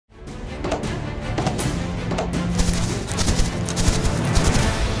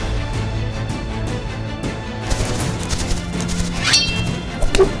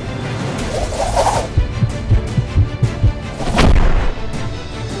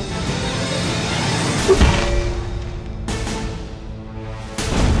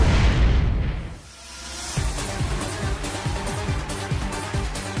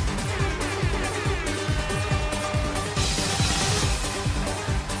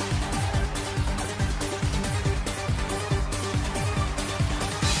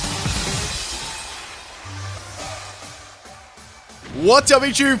What's up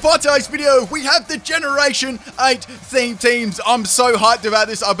YouTube? For today's video, we have the Generation 8 theme teams. I'm so hyped about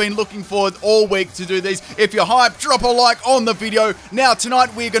this. I've been looking forward all week to do these. If you're hyped, drop a like on the video. Now,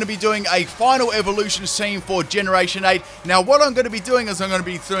 tonight we're going to be doing a final evolutions team for Generation 8. Now, what I'm going to be doing is I'm going to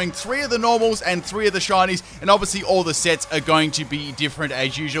be doing 3 of the normals and 3 of the shinies. And obviously, all the sets are going to be different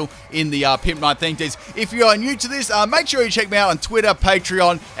as usual in the PIMPNITE theme teams. If you are new to this, make sure you check me out on Twitter,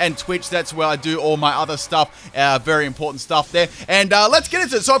 Patreon, and Twitch. That's where I do all my other stuff. Very important stuff there. And let's get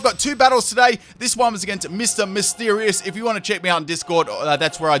into it. So I've got 2 battles today. This one was against Mr. Mysterious. If you want to check me out on Discord,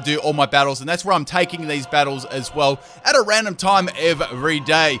 that's where I do all my battles. And that's where I'm taking these battles as well at a random time every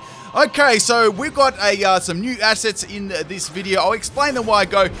day. Okay, so we've got some new assets in this video. I'll explain them while I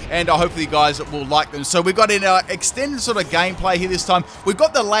go, and hopefully you guys will like them. So we've got an extended sort of gameplay here this time. We've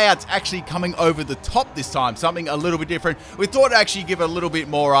got the layouts actually coming over the top this time, something a little bit different. We thought to actually give it a little bit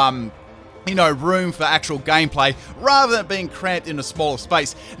more you know, room for actual gameplay rather than being cramped in a smaller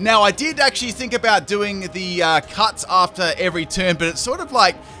space. Now, I did actually think about doing the cuts after every turn, but it's sort of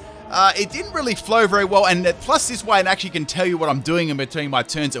like it didn't really flow very well, and plus this way I actually can tell you what I'm doing in between my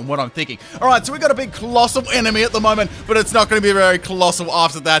turns and what I'm thinking. Alright, so we've got a big colossal enemy at the moment, but it's not going to be very colossal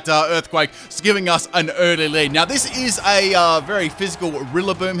after that earthquake. It's giving us an early lead. Now, this is a very physical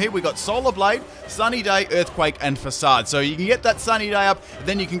Rillaboom here. We've got Solar Blade, Sunny Day, Earthquake, and Facade. So you can get that Sunny Day up,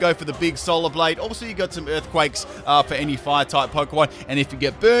 then you can go for the big Solar Blade. Also, you got some Earthquakes for any Fire-type Pokemon, and if you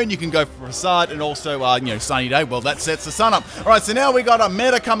get burned, you can go for Facade, and also, you know, Sunny Day. Well, that sets the sun up. Alright, so now we got a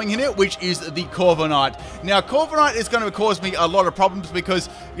meta coming in, which is the Corviknight. Now, Corviknight is going to cause me a lot of problems because,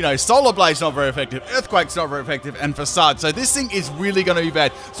 you know, Solar Blade's not very effective, Earthquake's not very effective, and Facade. So this thing is really going to be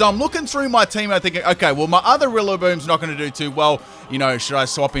bad. So I'm looking through my team, I'm thinking, okay, well, my other Rillaboom's not going to do too well. You know, should I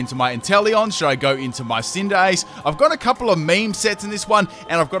swap into my Inteleon? Should I go into my Cinderace? I've got a couple of meme sets in this one,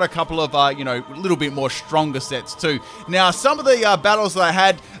 and I've got a couple of, you know, a little bit more stronger sets too. Now, some of the battles that I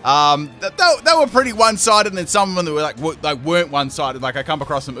had, they were pretty one-sided, and then some of them were weren't one-sided. Like, I come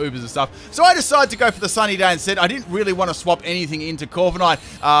across some Ubers and stuff. So I decided to go for the Sunny Day instead. I didn't really want to swap anything into Corviknight.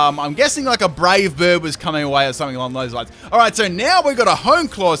 I'm guessing like a Brave Bird was coming away or something along those lines. Alright, so now we've got a Hone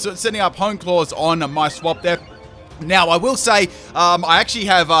Claws. So it's setting up Hone Claws on my swap there. Now, I will say, I actually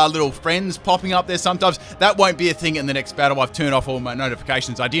have little friends popping up there sometimes. That won't be a thing in the next battle. I've turned off all my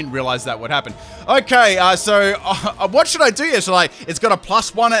notifications. I didn't realize that would happen. Okay, so what should I do here? So, like, it's got a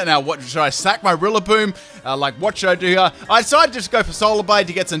 +1 now. What should I sack my Rillaboom? Like, what should I do here? I decided to just go for Solar Blade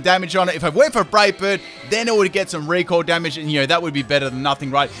to get some damage on it. If I went for Brave Bird, then it would get some recall damage, and, you know, that would be better than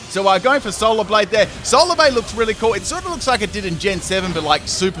nothing, right? So, going for Solar Blade there. Solar Blade looks really cool. It sort of looks like it did in Gen 7, but, like,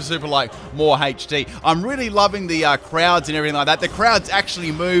 super, like, more HD. I'm really loving the crowds and everything like that. The crowds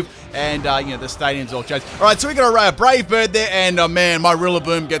actually move, and you know, the stadium's all changed. Alright, so we got a Brave Bird there, and man, my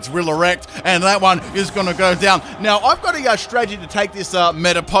Rillaboom gets Rilla-wrecked, and that one is gonna go down. Now, I've got a strategy to take this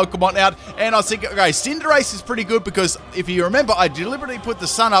meta Pokemon out, and I was thinking, okay, Cinderace is pretty good because if you remember, I deliberately put the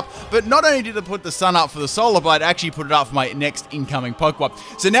sun up, but not only did I put the sun up for the Solar Blade, I actually put it up for my next incoming Pokemon.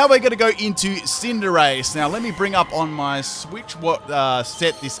 So now we're gonna go into Cinderace. Now, let me bring up on my Switch what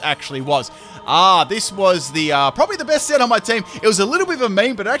set this actually was. This was the probably the best set on my team. It was a little bit of a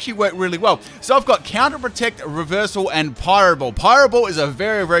meme, but it actually worked really well. So I've got Counter Protect, Reversal, and Pyro Ball. Pyro Ball is a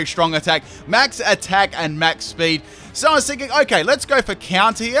very, very strong attack. Max attack and max speed. So I was thinking, okay, let's go for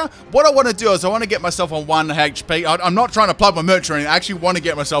counter here. What I want to do is I want to get myself on 1 HP. I'm not trying to plug my merch or anything. I actually want to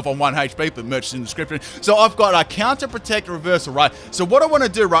get myself on 1 HP, but merch is in the description. So I've got a counter, protect, reversal, right? So what I want to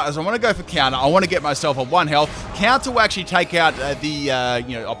do, right, is I want to go for counter. I want to get myself on 1 health. Counter will actually take out the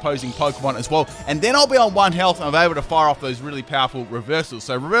you know, opposing Pokemon as well. And then I'll be on 1 health, and I'll be able to fire off those really powerful reversals.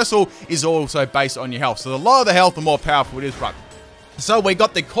 So reversal is also based on your health. So the lower the health, the more powerful it is, right? So we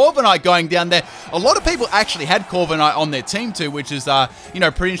got the Corviknight going down there. A lot of people actually had Corviknight on their team too, which is, you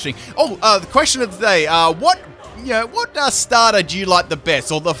know, pretty interesting. Oh, the question of the day, what starter do you like the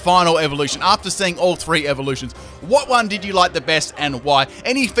best, or the final evolution? After seeing all 3 evolutions, what one did you like the best and why?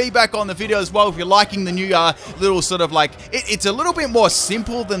 Any feedback on the video as well, if you're liking the new little sort of like, it's a little bit more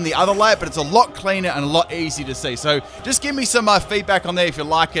simple than the other layout, but it's a lot cleaner and a lot easier to see. So just give me some feedback on there if you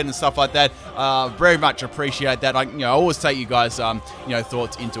like it and stuff like that. Very much appreciate that. I always take you guys, you know,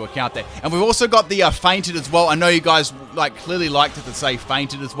 thoughts into account there. And we've also got the Fainted as well. I know you guys clearly liked it to say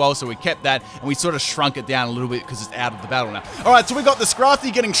Fainted as well, so we kept that, and we sort of shrunk it down a little bit because it's out of the battle now. Alright, so we got the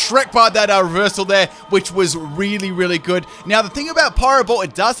Scrafty getting Shrek by that reversal there, which was really, really good. Now, the thing about Pyro Ball,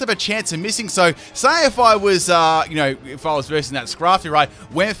 it does have a chance of missing, so say if I was, you know, if I was versing that Scrafty, right,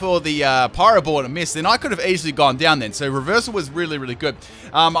 went for the Pyro Ball and missed, then I could have easily gone down then. So reversal was really, really good.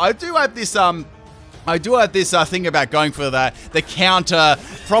 I do have this, I do have this thing about going for the counter,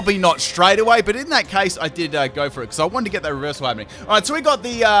 probably not straight away, but in that case, I did go for it because I wanted to get that reversal happening. All right, so we got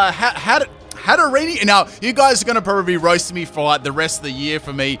the Hadarini. Now, you guys are going to probably be roasting me for like the rest of the year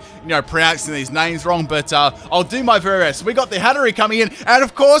for me, you know, pronouncing these names wrong, but I'll do my very best. So we got the Hattery coming in, and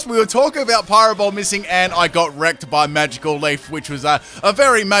of course, we were talking about Pyro Ball missing, and I got wrecked by Magical Leaf, which was a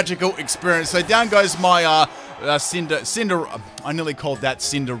very magical experience. So down goes my Cinder, I nearly called that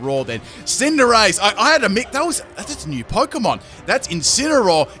Cinder Raw then. Cinderace, I had a mix, that's a new Pokemon. That's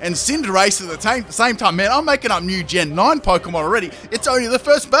Incineroar and Cinderace at the same time. Man, I'm making up new Gen 9 Pokemon already. It's only the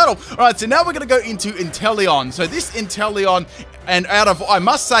first battle. All right, so now we're going to go into Inteleon. So this Inteleon, and I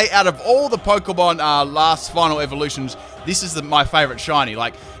must say, out of all the Pokemon last final evolutions, this is my favorite shiny.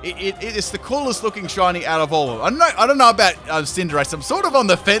 Like, it's the coolest looking shiny out of all of them. I don't know about Cinderace. I'm sort of on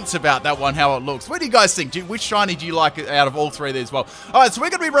the fence about that one, how it looks. What do you guys think? Which shiny do you like out of all three of these as well? All right, so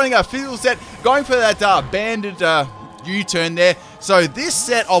we're going to be running our physical set, going for that banded U-turn there. So this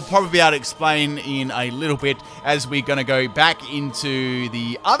set I'll probably be able to explain in a little bit as we're going to go back into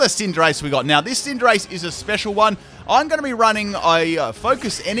the other Cinderace we got. Now, this Cinderace is a special one. I'm going to be running a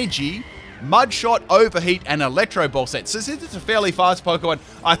Focus Energy, Mud Shot, Overheat, and Electro Ball set. So since it's a fairly fast Pokemon,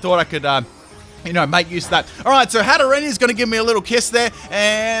 I thought I could, you know, make use of that. All right, so Hatterene is going to give me a little kiss there,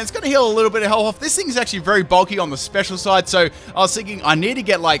 and it's going to heal a little bit of health off. This thing is actually very bulky on the special side, so I was thinking I need to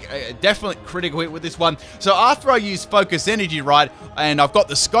get, like, a definite critical hit with this one. So after I use Focus Energy, right, and I've got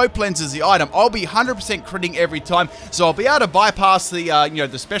the Scope Lens as the item, I'll be 100% critting every time, so I'll be able to bypass the, you know,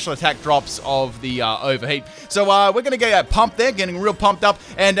 the special attack drops of the Overheat. So we're going to get pumped there, getting real pumped up,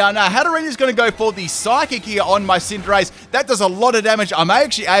 and now Hatterene is going to go for the Psychic here on my Cinderace. That does a lot of damage. I'm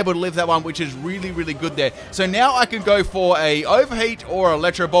actually able to live that one, which is really good there. So now I can go for a Overheat or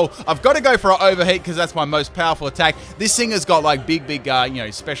Electro Ball. I've got to go for an Overheat because that's my most powerful attack. This thing has got like big, you know,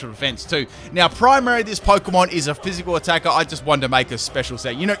 special defense too. Now, primarily this Pokemon is a physical attacker. I just wanted to make a special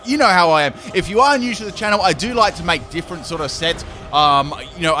set. You know how I am. If you are new to the channel, I do like to make different sort of sets.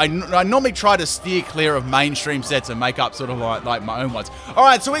 You know, I normally try to steer clear of mainstream sets and make up sort of like my own ones. All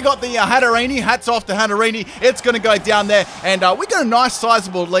right, so we got the Hatterene. Hats off to Hatterene. It's going to go down there, and we got a nice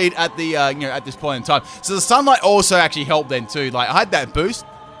sizable lead at the you know, at this point in time. So the sunlight also actually helped then too. Like, I had that boost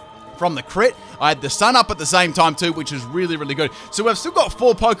from the crit. I had the sun up at the same time too, which is really good. So we've still got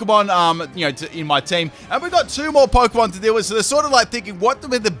 4 Pokemon, you know, in my team, and we've got 2 more Pokemon to deal with. So they're sort of like thinking, what would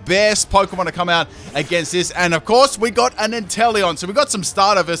be the best Pokemon to come out against this? And of course, we got an Inteleon. So we got some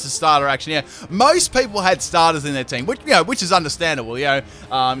starter versus starter action here. Most people had starters in their team, which, you know, which is understandable. You know,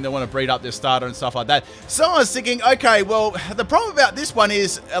 they want to breed up their starter and stuff like that. So I was thinking, okay, well, the problem about this one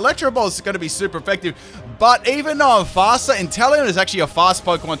is Electro Ball is going to be super effective. But even though I'm faster, Inteleon is actually a fast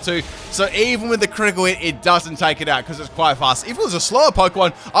Pokemon too. So even with the critical hit, it doesn't take it out because it's quite fast. If it was a slower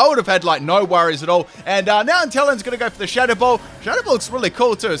Pokemon, I would have had like no worries at all. And now Inteleon's going to go for the Shadow Ball. Shadow Ball looks really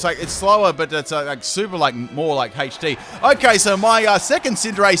cool too. It's like, it's slower, but it's like super, like more like HD. Okay, so my second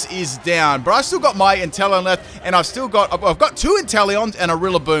Cinderace is down, but I still got my Inteleon left, and I've got 2 Inteleons and a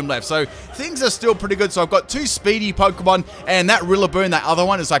Rillaboom left. So things are still pretty good. So I've got 2 speedy Pokemon, and that Rillaboom, that other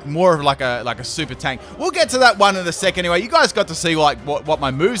one, is like more of like a super tank. We'll get to that one in a second anyway. You guys got to see like what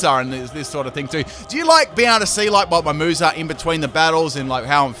my moves are and this sort of thing too. Do you like being able to see like what my moves are in between the battles and like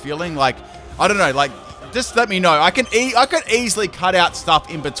how I'm feeling? Like, I don't know, like, just let me know. I could easily cut out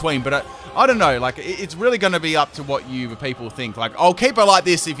stuff in between, but I don't know, like, it's really going to be up to what you people think. Like, I'll keep it like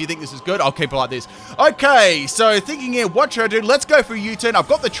this. If you think this is good, I'll keep it like this. Okay, so thinking here, what should I do? Let's go for a U-turn. I've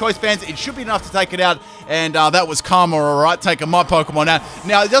got the choice bands. It should be enough to take it out, and that was Karma, all right, taking my Pokemon out.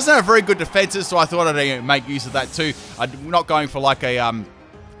 Now, it doesn't have very good defenses, so I thought I'd make use of that too. I'm not going for like a,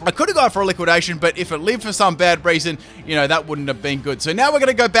 I could have gone for a liquidation, but if it lived for some bad reason, you know, that wouldn't have been good. So now we're going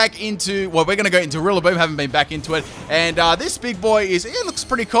to go back into, well, we're going to go into Rillaboom. Haven't been back into it. And this big boy is, it looks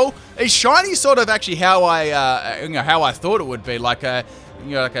pretty cool. It's shiny, sort of actually how I, you know, how I thought it would be. Like a,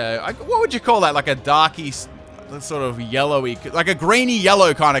 you know, like a, what would you call that? Like a darky, sort of yellowy, like a greeny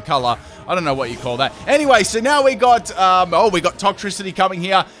yellow kind of color. I don't know what you call that. Anyway, so now we got, oh, we got Toxtricity coming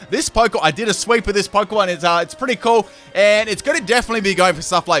here. This Pokemon, I did a sweep with this Pokemon. It's pretty cool, and it's going to definitely be going for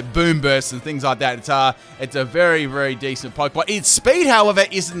stuff like Boom Burst and things like that. It's a very decent Pokemon. Its speed, however,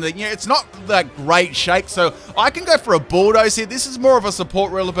 isn't the, you know, it's not that great shape, so I can go for a Bulldoze here. This is more of a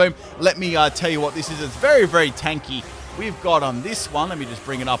support Rillaboom. Let me tell you what this is. It's very tanky. we've got on this one, let me just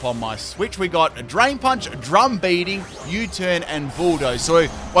bring it up on my Switch, we got a Drain Punch, Drum Beating, U-Turn, and Bulldoze. So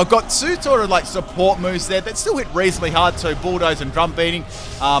I've got two sort of like support moves there that still hit reasonably hard, so Bulldoze and Drum Beating.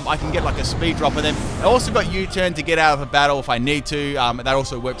 I can get like a speed drop of them. I also got U-Turn to get out of a battle if I need to. That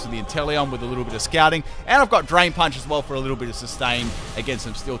also works with the Inteleon with a little bit of scouting. And I've got Drain Punch as well for a little bit of sustain against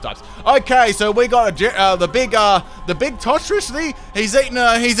some steel types. Okay, so we got the big Tostricity. He's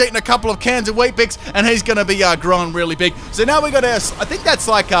eating a couple of cans of Weet-Bix, and he's going to be growing really big. So now we got I think that's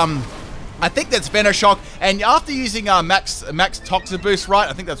like I think that's Venoshock, and after using Max Toxic Boost, right?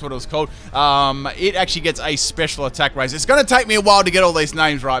 I think that's what it was called. It actually gets a special attack raise. It's going to take me a while to get all these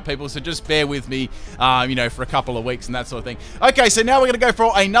names right, people, so just bear with me, you know, for a couple of weeks and that sort of thing. Okay, so now we're going to go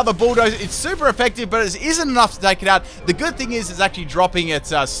for another Bulldoze. It's super effective, but it isn't enough to take it out. The good thing is it's actually dropping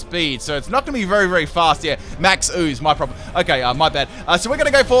its speed, so it's not going to be very, very fast. Yeah, Max Ooze, my problem. Okay, my bad. So we're going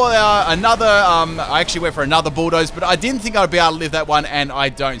to go for another, I actually went for another Bulldoze, but I didn't think I'd be able to live that one, and I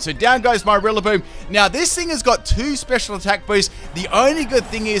don't. So down goes my Rillaboom. Now this thing has got 2 special attack boosts. The only good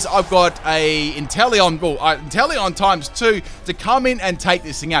thing is I've got a Inteleon, well, Inteleon times 2 to come in and take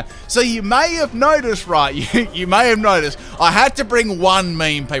this thing out. So you may have noticed, right? You may have noticed I had to bring one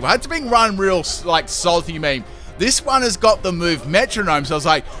meme, people. I had to bring one real like salty meme. This one has got the move Metronome, so I was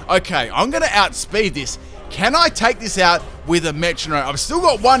like, okay, I'm gonna outspeed this. Can I take this out with a Metronome? I've still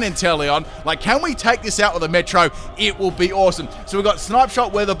got one Inteleon. Like, can we take this out with a Metro? It will be awesome. So we've got Snipe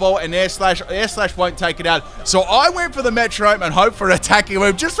Shot, Weather Ball, and Air Slash. Air Slash won't take it out. So I went for the Metronome and hoped for an attacking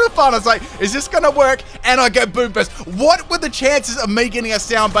move just for fun. I was like, is this going to work? And I get Boom Burst. What were the chances of me getting a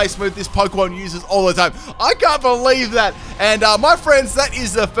sound-based move this Pokemon uses all the time? I can't believe that. And my friends, that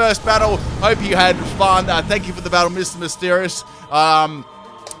is the first battle. Hope you had fun. Thank you for the battle, Mr. Mysterious.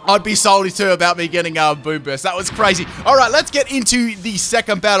 I'd be salty too about me getting a Boom Burst. That was crazy. All right, let's get into the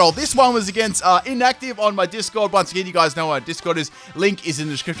second battle. This one was against Inactive on my Discord. Once again, you guys know what Discord is. Link is in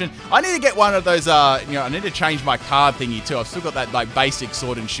the description. I need to get one of those, you know, I need to change my card thingy too. I've still got that like basic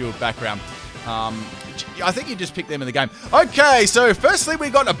Sword and Shield background. I think you just pick them in the game. Okay, so firstly we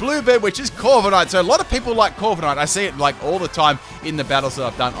got a Bluebird, which is Corviknight. So a lot of people like Corviknight. I see it like all the time in the battles that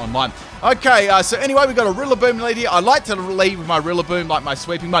I've done online. Okay, so anyway, we got a Rillaboom lead here. I like to lead with my Rillaboom, like my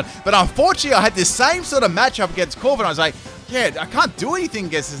sweeping one. But unfortunately, I had this same sort of matchup against Corviknight. I was like, yeah, I can't do anything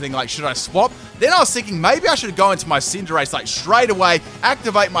against this thing. Like, should I swap? Then I was thinking maybe I should go into my Cinderace, like straight away,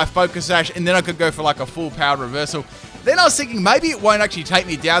 activate my Focus Sash, and then I could go for like a full powered reversal. Then I was thinking maybe it won't actually take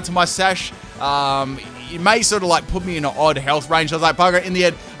me down to my Sash. It may sort of like put me in an odd health range. I was like, bugger, in the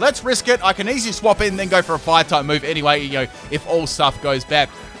end, let's risk it. I can easily swap in and then go for a Fire-type move anyway, you know, if all stuff goes bad.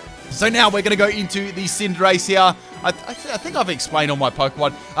 So now we're going to go into the Cinderace here. I think I've explained all my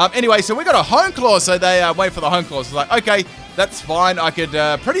Pokemon. Anyway, so we got a Hone Claw, so they wait for the Hone Claw. So like, okay, that's fine. I could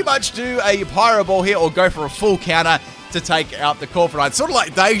pretty much do a Pyro Ball here or go for a full counter to take out the Corviknight. Sort of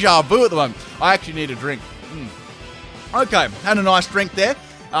like deja vu at the moment. I actually need a drink. Okay, had a nice drink there.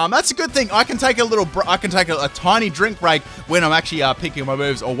 That's a good thing. I can take a tiny drink break when I'm actually picking my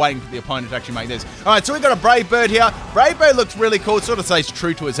moves or waiting for the opponent to actually make this. All right, so we've got a Brave Bird here. Brave Bird looks really cool. It sort of stays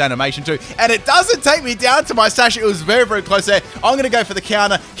true to its animation too. And it doesn't take me down to my Sash. It was very, very close there. I'm going to go for the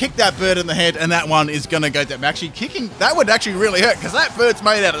counter, kick that bird in the head, and that one is going to go down. Actually, kicking, that would actually really hurt because that bird's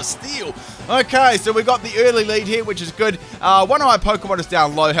made out of steel. Okay, so we got the early lead here, which is good. One of my Pokemon is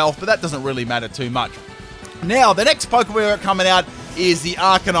down low health, but that doesn't really matter too much. Now, the next Pokemon we got coming out is the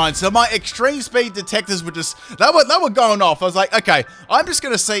Arcanine. So my extreme speed detectors were just, they were going off. I was like, okay, I'm just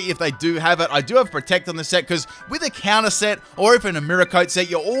going to see if they do have it. I do have Protect on the set because with a counter set or even a Mirror Coat set,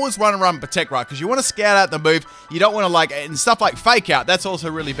 you always want to run Protect, right? Because you want to scout out the move. You don't want to like, and stuff like Fake Out, that's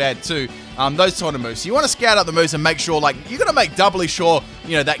also really bad too. Those sort of moves. So you want to scout out the moves and make sure, like, you're going to make doubly sure,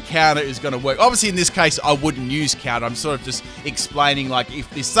 you know, that counter is going to work. Obviously, in this case, I wouldn't use counter. I'm sort of just explaining, like, if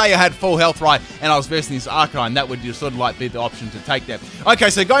this, say I had full health, right, and I was versing this Arcanine, that would just sort of like be the option to take that.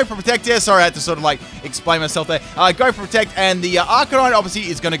 Okay, so going for Protect here. Sorry, I had to sort of like explain myself there. Go for Protect, and the Arcanine obviously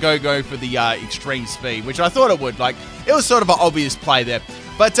is going to go for the extreme speed, which I thought it would. Like, it was sort of an obvious play there.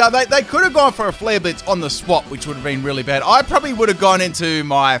 But they could have gone for a Flare Blitz on the swap, which would have been really bad. I probably would have gone into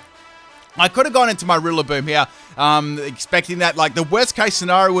my... I could have gone into my Rillaboom here, expecting that. Like, the worst case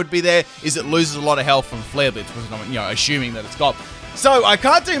scenario would be there is it loses a lot of health from Flare Blitz, you know, assuming that it's got. So I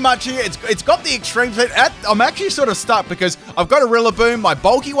can't do much here. It's got the extreme speed. I'm actually sort of stuck because I've got a Rillaboom. My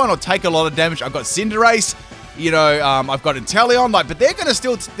bulky one will take a lot of damage. I've got Cinderace. You know, I've got Inteleon. Like, but they're going to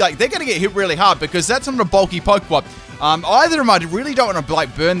still, like, they're going to get hit really hard because that's not a bulky Pokemon. Either of them, I really don't want to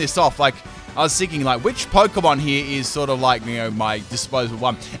like burn this off. Like, I was thinking, like, which Pokemon here is sort of like, you know, my disposable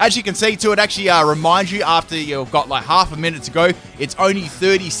one. As you can see, too, it actually reminds you after you've got like half a minute to go, it's only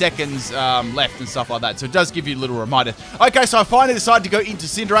 30 seconds left and stuff like that. So it does give you a little reminder. Okay, so I finally decided to go into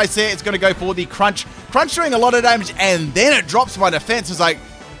Cinderace there. It's going to go for the Crunch. Crunch doing a lot of damage, and then it drops my defense. It's like,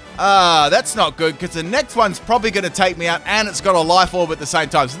 that's not good, because the next one's probably going to take me out, and it's got a Life Orb at the same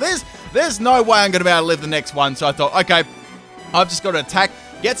time. So there's no way I'm going to be able to live the next one. So I thought, okay, I've just got to attack,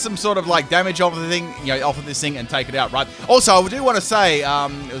 get some sort of like damage off of the thing, you know, off of this thing, and take it out, right? Also, I do want to say,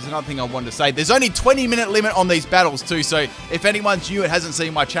 it was another thing I wanted to say. There's only 20-minute limit on these battles too. So if anyone's new and hasn't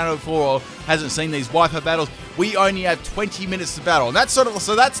seen my channel before or hasn't seen these Wi-Fi battles, we only have 20 minutes to battle. And that's sort of,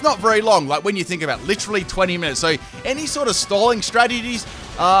 so that's not very long. Like when you think about literally 20 minutes. So any sort of stalling strategies,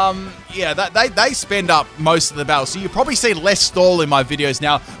 yeah, they spend up most of the battles. So you probably see less stall in my videos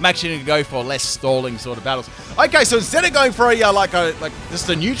now. I'm actually going to go for less stalling sort of battles. Okay, so instead of going for a like just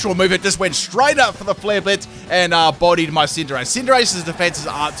a neutral move, it just went straight up for the Flare Blitz and bodied my Cinderace. Cinderace's defenses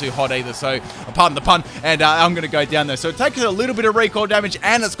aren't too hot either, so pardon the pun, and I'm going to go down there. So it takes a little bit of recoil damage,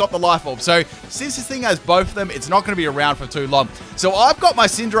 and it's got the Life Orb. So since this thing has both of them, it's not going to be around for too long. So I've got my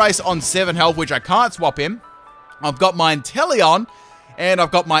Cinderace on 7 health, which I can't swap in. I've got my Inteleon, and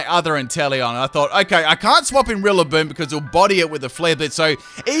I've got my other Inteleon. And I thought, okay, I can't swap in Rillaboom because it'll body it with the Flare Blitz. So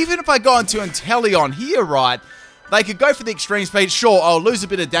even if I go into Inteleon here, right, they could go for the extreme speed. Sure, I'll lose a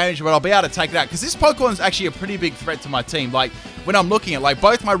bit of damage, but I'll be able to take it out. Because this Pokemon's actually a pretty big threat to my team. Like, when I'm looking at, like,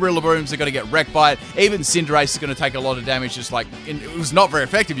 both my Rillabooms are going to get wrecked by it. Even Cinderace is going to take a lot of damage. Just like, it was not very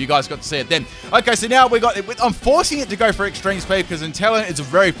effective. You guys got to see it then. Okay, so now I'm forcing it to go for extreme speed because Inteleon is a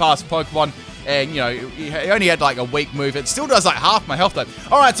very fast Pokemon. And, you know, he only had like a weak move. It still does like half my health though.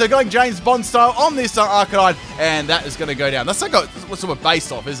 Alright, so going James Bond style on this Arcanine, and that is going to go down. That's like what's sort of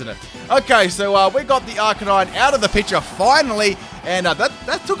based off, isn't it? Okay, so we got the Arcanine out of the picture finally, and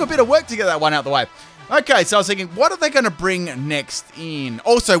that took a bit of work to get that one out the way. Okay, so I was thinking, what are they going to bring next in?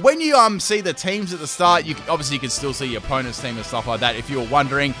 Also, when you see the teams at the start, obviously you can still see your opponent's team and stuff like that. If you were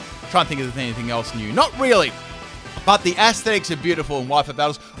wondering, try and think of anything else new. Not really. But the aesthetics are beautiful in Wi-Fi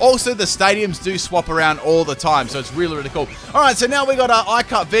battles. Also, the stadiums do swap around all the time, so it's really, really cool. All right, so now we got our I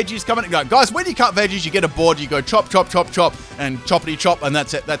cut veggies coming. Guys, when you cut veggies, you get a board. You go chop, chop, chop, chop, and choppity chop, and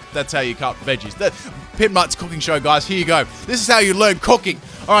that's it. That's how you cut veggies. The PIMPNITE's cooking show, guys. Here you go. This is how you learn cooking.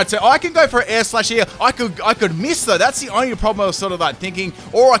 All right, so I can go for an air slash here. I could miss though. That's the only problem I was sort of like thinking.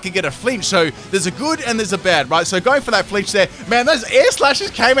 Or I could get a flinch. So there's a good and there's a bad, right? So going for that flinch there, man, those air slashes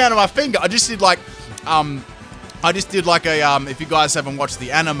came out of my finger. I just did like a, if you guys haven't watched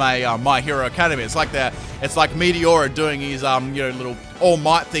the anime, My Hero Academy, it's like Meteora doing his, you know, little All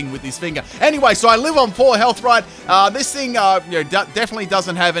Might thing with his finger. Anyway, so I live on 4 health, right? This thing, you know, definitely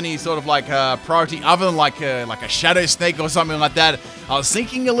doesn't have any sort of like priority other than like a Shadow Snake or something like that. I was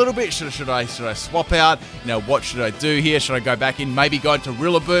thinking a little bit, should I swap out? You know, what should I do here? Should I go back in, maybe go into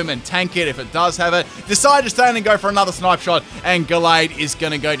Rillaboom and tank it if it does have it? Decide to stay in and go for another Snipe Shot, and Gallade is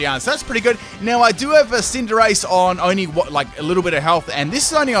going to go down. So that's pretty good. Now, I do have a Cinderace on only, like, a little bit of health, and this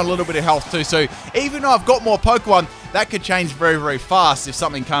is only on a little bit of health too. So even though I've got more Pokemon, that could change very, very fast if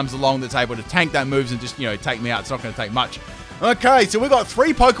something comes along that's able to tank that moves and just, you know, take me out. It's not going to take much. Okay, so we've got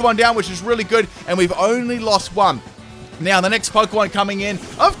 3 Pokemon down, which is really good, and we've only lost 1. Now, the next Pokemon coming in,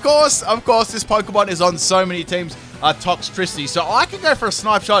 of course, this Pokemon is on so many teams, Toxtricity. So I can go for a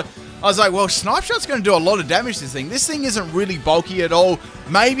Snipe Shot. I was like, well, Snipe Shot's going to do a lot of damage to this thing. This thing isn't really bulky at all.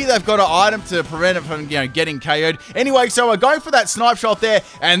 Maybe they've got an item to prevent it from, you know, getting KO'd. Anyway, so we're going for that Snipe Shot there,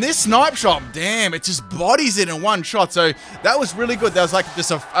 and this Snipe Shot, damn, it just bodies it in one shot. So that was really good. That was like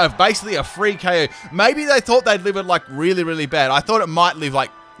just basically a free KO. Maybe they thought they'd live it like really, really bad. I thought it might live like,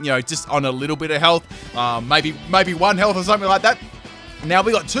 you know, just on a little bit of health, maybe 1 health or something like that. Now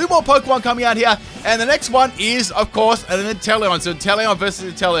we got 2 more Pokemon coming out here, and the next one is, of course, an Inteleon. So Inteleon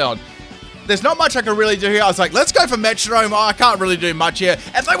versus Inteleon. There's not much I can really do here. I was like, let's go for Metronome. Oh, I can't really do much here.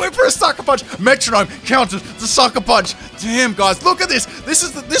 And they went for a Sucker Punch. Metronome counters the Sucker Punch. Damn, guys, look at this. This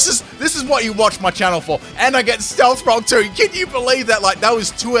is what you watch my channel for. And I get Stealth Rock too. Can you believe that? Like, that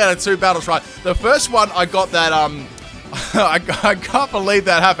was 2 out of 2 battles, right? The first one, I got that, I can't believe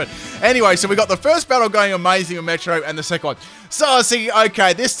that happened. Anyway, so we got the first battle going amazing with Metro, and the second one. So I was thinking,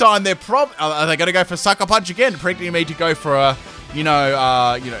 okay, this time they're are they going to go for Sucker Punch again, predicting me to go for a,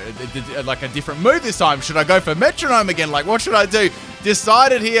 like a different move this time? Should I go for Metronome again? Like, what should I do?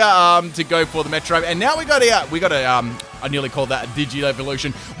 Decided here to go for the Metronome, and now we got I nearly called that a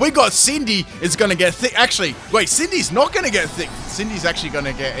Digi-Evolution. We got Cindy is going to get thick. Actually, wait, Cindy's not going to get thick. Cindy's actually going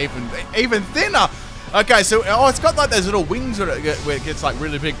to get even thinner. Okay, so, it's got like those little wings where it gets like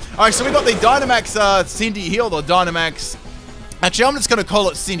really big. Alright, so we got the Dynamax Cindy here, the Dynamax Actually, I'm just going to call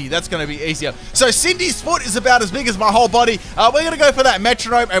it Cindy. That's going to be easier. So Cindy's foot is about as big as my whole body. We're going to go for that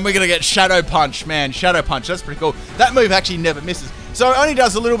metronome, and we're going to get Shadow Punch. Man, Shadow Punch. That's pretty cool. That move actually never misses. So it only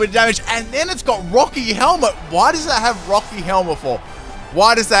does a little bit of damage, and then it's got Rocky Helmet. Why does that have Rocky Helmet for?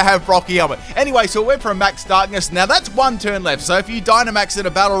 Why does that have Rocky Helmet? Anyway, so we went for a Max Darkness. Now, that's 1 turn left. So if you Dynamax in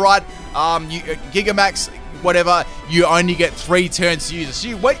a battle ride, you Gigamax, whatever, you only get 3 turns to use it.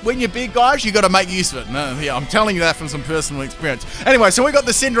 So when you're big, guys, you got to make use of it. No, yeah, I'm telling you that from some personal experience. Anyway, so we got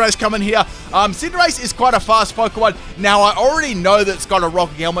the Cinderace coming here. Cinderace is quite a fast Pokemon. Now, I already know that it's got a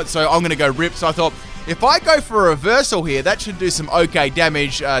Rocky Helmet, so I'm going to go Rip. So I thought, if I go for a reversal here, that should do some okay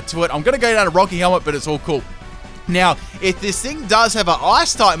damage to it. I'm going to go down to Rocky Helmet, but it's all cool. Now, if this thing does have an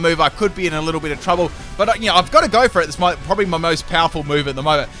Ice-type move, I could be in a little bit of trouble. But, you know, I've got to go for it. It's probably my most powerful move at the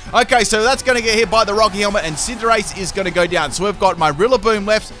moment. Okay, so that's going to get hit by the Rocky Helmet, and Cinderace is going to go down. So we've got my Rillaboom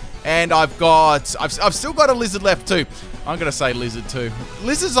left, and I've still got a Lizard left too. I'm going to say Lizard too.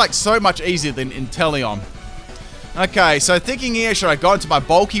 Lizard's like so much easier than Inteleon. Okay, so thinking here, should I go into my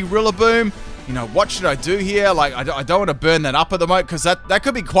bulky Rillaboom? You know, what should I do here? Like, I don't want to burn that up at the moment, because that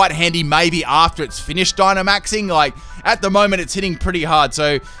could be quite handy maybe after it's finished Dynamaxing. Like, at the moment, it's hitting pretty hard.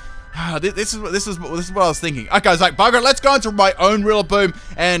 So, this is what I was thinking. Okay, I was like, bugger it, let's go into my own Rillaboom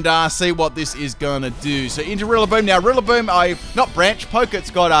and see what this is going to do. So, into Rillaboom. Now, Rillaboom, not Branch Poke,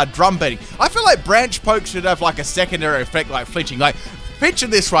 it's got Drum Beating. I feel like Branch Poke should have, like, a secondary effect, like flinching. Like, picture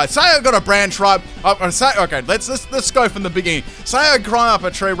this, right? Say I got a branch, right? Okay, let's go from the beginning. Say I climb up a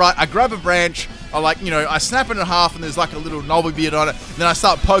tree, right? I grab a branch, I snap it in half, and there's like a little knobby beard on it. And then I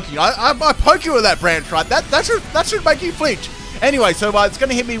start poking. I poke you with that branch, right? That should make you flinch. Anyway, so it's going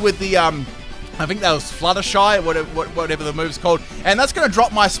to hit me with the I think that was Fluttershy, whatever the move's called. And that's going to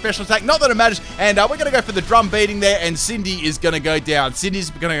drop my special attack. Not that it matters. And we're going to go for the Drum Beating there. And Cindy is going to go down. Cindy's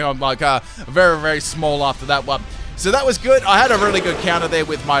going to go like very, very small after that one. So that was good. I had a really good counter there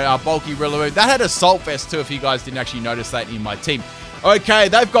with my bulky Rillaboom. That had Assault Vest too, if you guys didn't actually notice that in my team. Okay,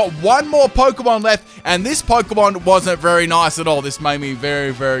 they've got one more Pokemon left, and this Pokemon wasn't very nice at all. This made me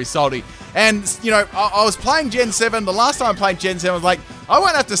very, very salty. And, you know, I was playing Gen 7. The last time I played Gen 7, I was like, I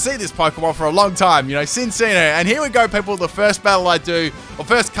won't have to see this Pokemon for a long time, you know, Cincinnati. And here we go, people. The first battle I do, or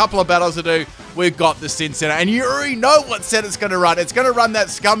first couple of battles I do, we've got the Cincinnati. And you already know what set it's going to run. It's going to run that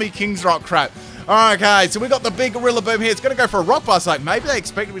scummy King's Rock crap. Okay, so we got the big Rillaboom here. It's going to go for a Rock Blast. Like, maybe they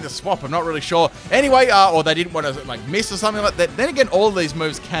expected me to swap. I'm not really sure. Anyway, or they didn't want to, like, miss or something like that. Then again, all of these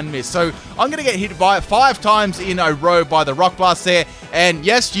moves can miss. So I'm going to get hit by 5 times in a row by the Rock Blast there. And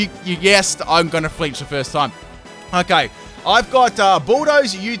yes, you guessed, I'm going to flinch the first time. Okay. I've got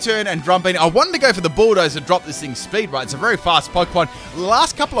Bulldoze, U-Turn, and Drum Beating. I wanted to go for the Bulldoze to drop this thing's speed, right? It's a very fast Pokemon. The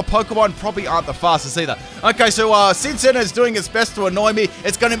last couple of Pokemon probably aren't the fastest either. Okay, so Cincinnati is doing its best to annoy me.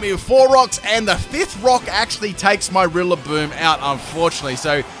 It's going to be 4 rocks, and the 5th rock actually takes my Rillaboom out, unfortunately.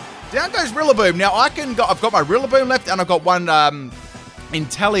 So down goes Rillaboom. Now I've got my Rillaboom left, and I've got one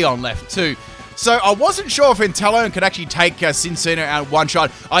Inteleon left too. So I wasn't sure if Inteleon could actually take Cincinnati out one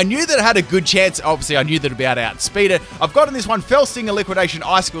shot. I knew that it had a good chance. Obviously, I knew that it'd be able to outspeed it. I've got in this one Fell Stinger, Liquidation,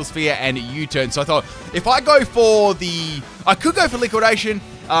 Icicle Sphere, and U-Turn. So I thought, if I go for I could go for Liquidation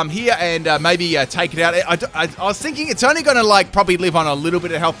here and maybe take it out. I was thinking it's only going to like probably live on a little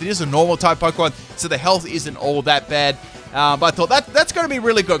bit of health. It is a normal type Pokemon, so the health isn't all that bad. But I thought that's going to be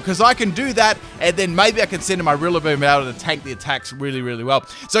really good because I can do that, and then maybe I can send my Rillaboom out to tank the attacks really, really well.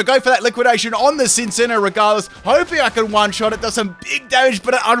 So go for that Liquidation on the Cincinnati regardless. Hoping I can one-shot it. Does some big damage,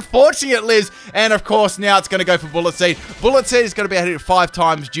 but unfortunately it lives. And of course, now it's going to go for Bullet Seed. Bullet Seed is going to be able to hit 5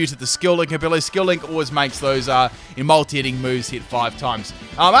 times due to the Skill Link ability. Skill Link always makes those in multi-hitting moves hit 5 times.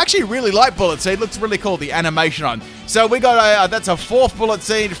 I actually really like Bullet Seed. Looks really cool, the animation on. So we got that's a 4th Bullet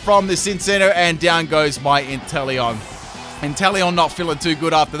Seed from the Cincinnati, and down goes my Inteleon. Inteleon not feeling too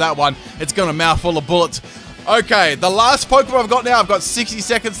good after that one. It's got a mouthful of bullets. Okay, the last Pokemon I've got now, I've got 60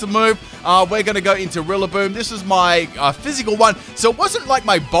 seconds to move. We're going to go into Rillaboom. This is my physical one. So it wasn't like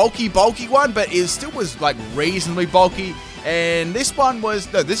my bulky one, but it still was like reasonably bulky. And this one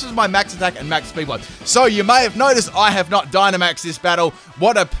was, no, this is my max attack and max speed one. So you may have noticed I have not Dynamaxed this battle.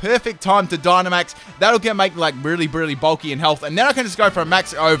 What a perfect time to Dynamax. That'll make like really, really bulky in health. And then I can just go for a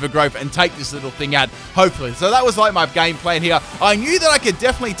max overgrowth and take this little thing out, hopefully. So that was like my game plan here. I knew that I could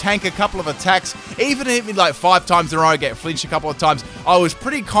definitely tank a couple of attacks. Even if it hit me like 5 times in a row, get flinched a couple of times. I was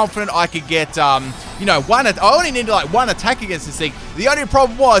pretty confident I could get, you know, I only needed like 1 attack against this thing. The only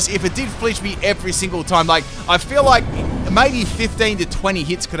problem was if it did flinch me every single time. Like, I feel like maybe 15 to 20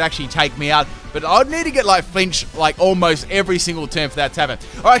 hits could actually take me out, but I'd need to get like flinch like almost every single turn for that to happen.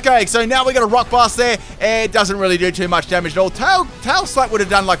 Okay, so now we got a Rock Blast there. It doesn't really do too much damage at all. Tail Slap would have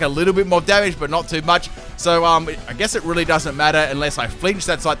done like a little bit more damage, but not too much. So I guess it really doesn't matter unless I flinch.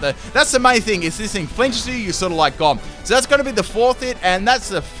 That's the main thing. If this thing flinches you, you're sort of like gone. So that's going to be the 4th hit, and that's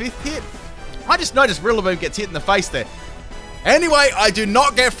the 5th hit. I just noticed Rillaboom gets hit in the face there. Anyway, I do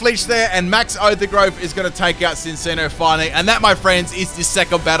not get flinched there, and Max Overgrowth is going to take out Cincino finally. And that, my friends, is the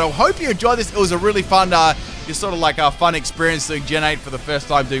 2nd battle. Hope you enjoyed this. It was a really fun, just sort of like a fun experience doing Gen 8 for the first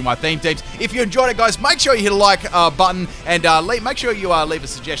time doing my theme teams. If you enjoyed it, guys, make sure you hit a like button, and make sure you leave a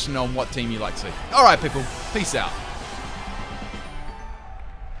suggestion on what team you'd like to see. All right, people. Peace out.